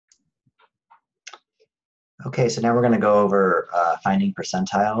Okay, so now we're going to go over finding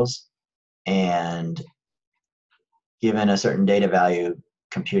percentiles and given a certain data value,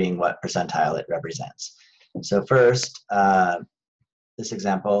 computing what percentile it represents. So first, this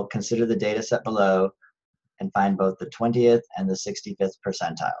example, consider the data set below and find both the 20th and the 65th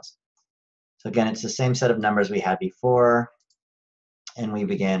percentiles. So again, it's the same set of numbers we had before, and we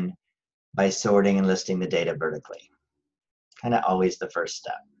begin by sorting and listing the data vertically. Kind of always the first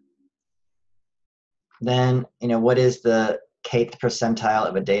step. Then, what is the kth percentile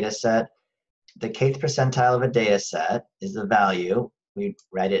of a data set? The kth percentile of a data set is the value. We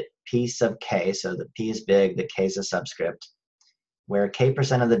write it P sub k, so the P is big, the K is a subscript, where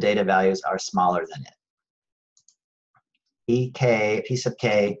k% of the data values are smaller than it. P sub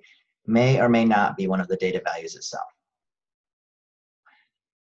k may or may not be one of the data values itself.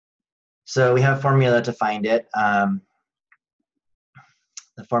 So we have a formula to find it. The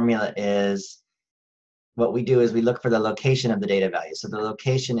formula is, what we do is we look for the location of the data value. So the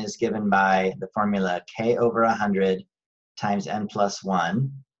location is given by the formula k over 100 times n plus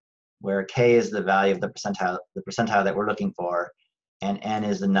 1, where k is the value of the percentile that we're looking for, and n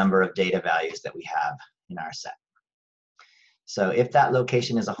is the number of data values that we have in our set. So if that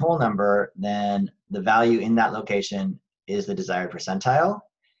location is a whole number, then the value in that location is the desired percentile.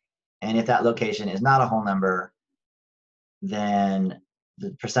 And if that location is not a whole number, then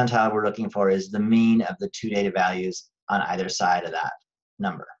the percentile we're looking for is the mean of the two data values on either side of that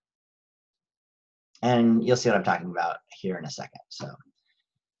number. And you'll see what I'm talking about here in a second. So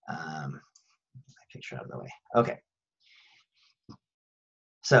my picture out of the way. Okay.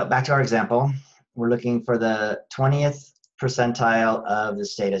 So back to our example. We're looking for the 20th percentile of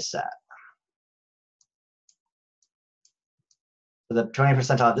this data set. So the 20th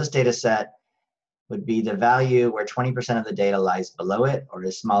percentile of this data set would be the value where 20% of the data lies below it or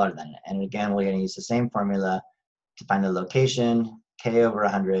is smaller than it. And again, we're going to use the same formula to find the location, k over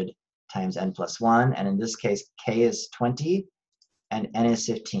 100 times n plus 1. And in this case, k is 20 and n is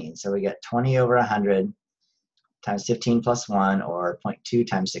 15. So we get 20 over 100 times 15 plus 1, or 0.2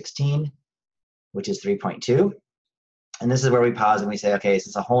 times 16, which is 3.2. And this is where we pause and we say, okay, this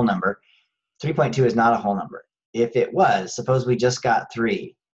is a whole number. 3.2 is not a whole number. If it was, suppose we just got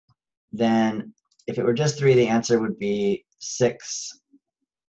 3, then if it were just 3, the answer would be 6,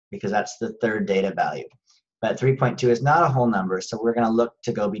 because that's the third data value. But 3.2 is not a whole number, so we're going to look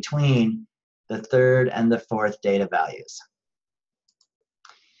to go between the third and the fourth data values.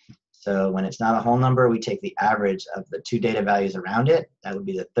 So when it's not a whole number, we take the average of the two data values around it. That would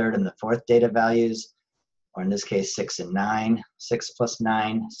be the third and the fourth data values, or in this case, 6 and 9. 6 plus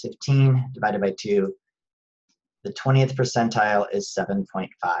 9 is 15, divided by 2. The 20th percentile is 7.5.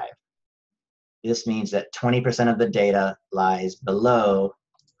 This means that 20% of the data lies below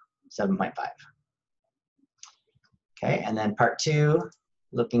 7.5. Okay, and then part 2,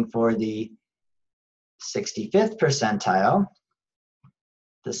 looking for the 65th percentile.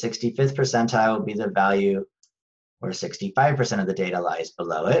 The 65th percentile will be the value where 65% of the data lies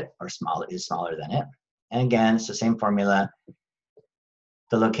below it, or is smaller than it. And again, it's the same formula.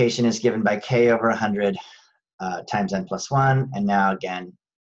 The location is given by k over 100 times n plus 1, and now again,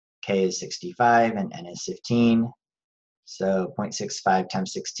 k is 65 and n is 15. So 0.65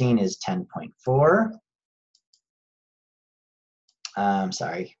 times 16 is 10.4.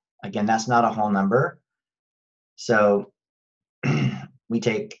 Sorry, again, that's not a whole number. So we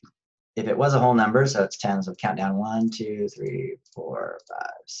take, if it was a whole number, so it's 10, so count down 1, 2, 3, 4, 5,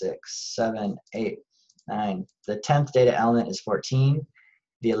 6, 7, 8, 9. The 10th data element is 14.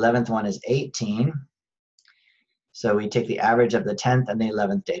 The 11th one is 18. So we take the average of the 10th and the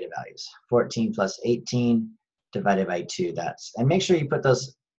 11th data values. 14 plus 18 divided by 2. And make sure you put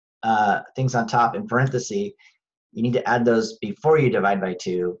those things on top in parentheses. You need to add those before you divide by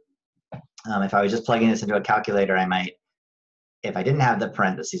 2. If I was just plugging this into a calculator, I might, if I didn't have the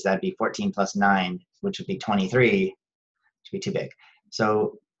parentheses, that'd be 14 plus 9, which would be 23, which would be too big.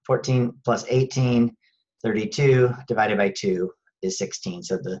 So 14 plus 18, 32, divided by 2 is 16.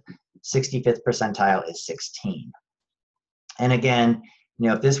 So the 65th percentile is 16. And again,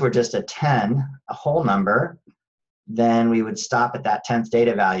 if this were just a 10, a whole number, then we would stop at that 10th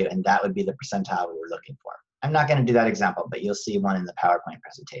data value, and that would be the percentile we were looking for. I'm not going to do that example, but you'll see one in the PowerPoint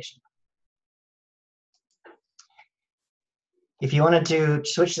presentation. If you wanted to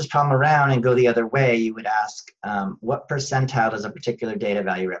switch this problem around and go the other way, you would ask, what percentile does a particular data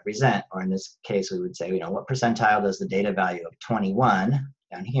value represent? Or in this case, we would say, what percentile does the data value of 21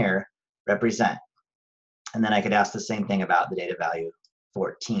 down here represent? And then I could ask the same thing about the data value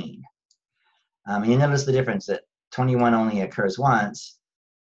 14. And you notice the difference that 21 only occurs once,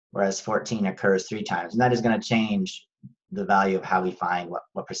 whereas 14 occurs 3 times. And that is going to change the value of how we find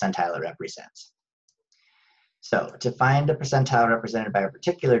what percentile it represents. So to find a percentile represented by a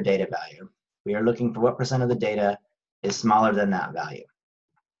particular data value, we are looking for what percent of the data is smaller than that value.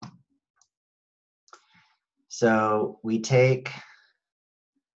 So we take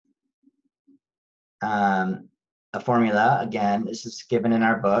a formula. Again, this is given in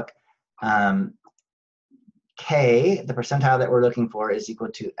our book. K, the percentile that we're looking for, is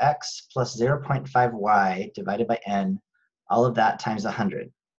equal to x plus 0.5y divided by n, all of that times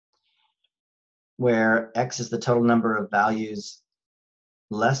 100, where x is the total number of values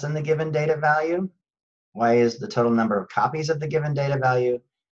less than the given data value, y is the total number of copies of the given data value,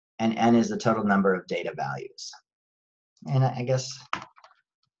 and n is the total number of data values. And I guess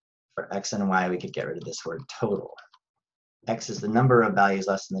for x and y, we could get rid of this word total. X is the number of values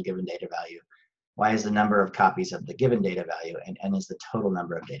less than the given data value, y is the number of copies of the given data value, and n is the total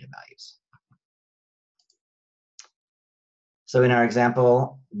number of data values. So in our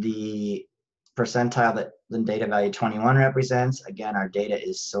example, the percentile that the data value 21 represents, again, our data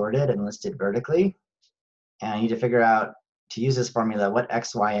is sorted and listed vertically. And I need to figure out, to use this formula, what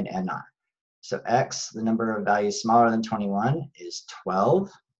x, y, and n are. So x, the number of values smaller than 21, is 12.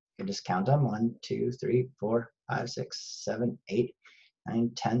 You can just count them. 1, 2, 3, 4, 5, 6, 7, 8,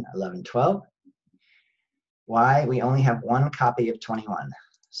 9, 10, 11, 12. Y, we only have one copy of 21.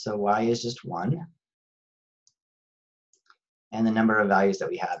 So y is just 1. And the number of values that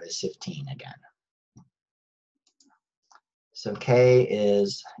we have is 15 again. So k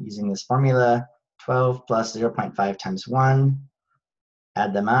is, using this formula, 12 plus 0.5 times 1.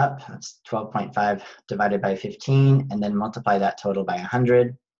 Add them up. That's 12.5 divided by 15, and then multiply that total by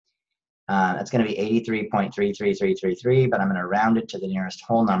 100. That's going to be 83.33333, but I'm going to round it to the nearest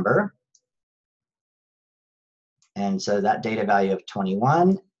whole number. And so that data value of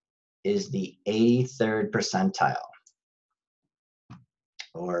 21 is the 83rd percentile,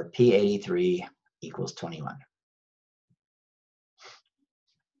 or P83 equals 21.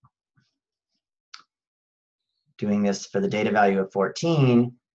 Doing this for the data value of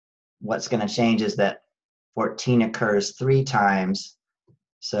 14, what's going to change is that 14 occurs 3 times.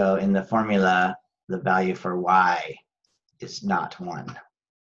 So in the formula, the value for y is not 1.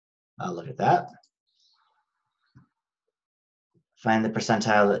 I'll look at that. Find the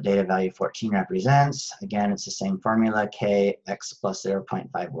percentile that data value 14 represents. Again, it's the same formula, k, x plus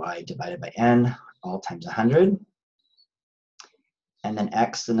 0.5y divided by n, all times 100. And then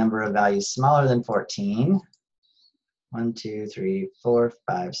x, the number of values smaller than 14. 1, 2, 3, 4,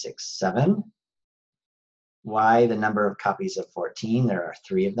 5, 6, 7. Y, the number of copies of 14. There are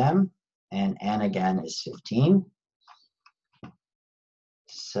 3 of them. And n again is 15.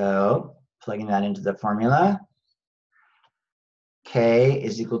 So plugging that into the formula, k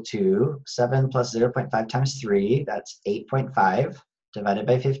is equal to 7 plus 0.5 times 3. That's 8.5 divided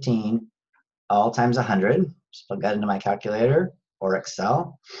by 15, all times 100. Just plug that into my calculator or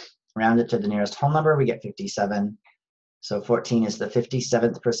Excel. Round it to the nearest whole number, we get 57. So 14 is the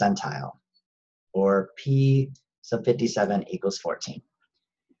 57th percentile, or P sub 57 equals 14.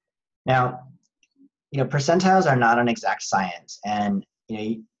 Now, percentiles are not an exact science, and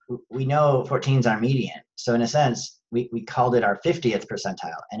we know 14 is our median. So in a sense, we called it our 50th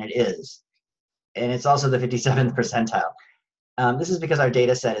percentile, and it is. And it's also the 57th percentile. This is because our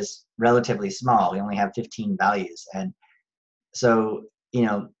data set is relatively small. We only have 15 values. And so,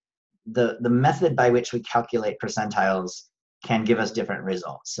 the method by which we calculate percentiles can give us different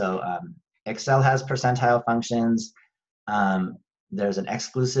results. So Excel has percentile functions. There's an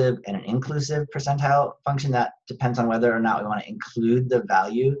exclusive and an inclusive percentile function that depends on whether or not we want to include the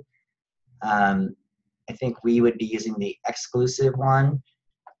value. I think we would be using the exclusive one.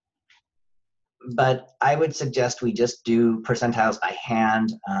 But I would suggest we just do percentiles by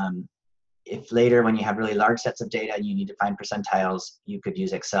hand. If later, when you have really large sets of data and you need to find percentiles, you could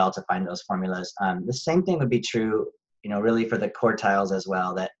use Excel to find those formulas. The same thing would be true, really for the quartiles as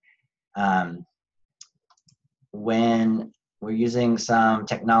well, that when we're using some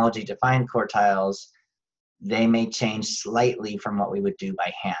technology to find quartiles, they may change slightly from what we would do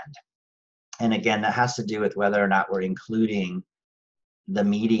by hand. And again, that has to do with whether or not we're including the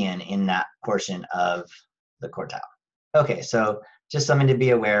median in that portion of the quartile. Okay, so just something to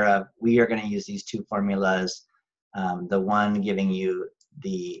be aware of. We are going to use these 2 formulas, the one giving you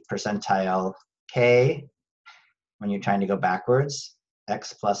the percentile k when you're trying to go backwards,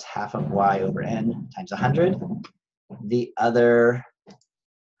 x plus half of y over n times 100. The other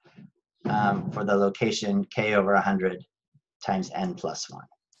for the location k over 100 times n plus 1.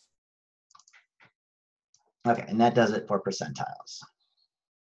 Okay, and that does it for percentiles.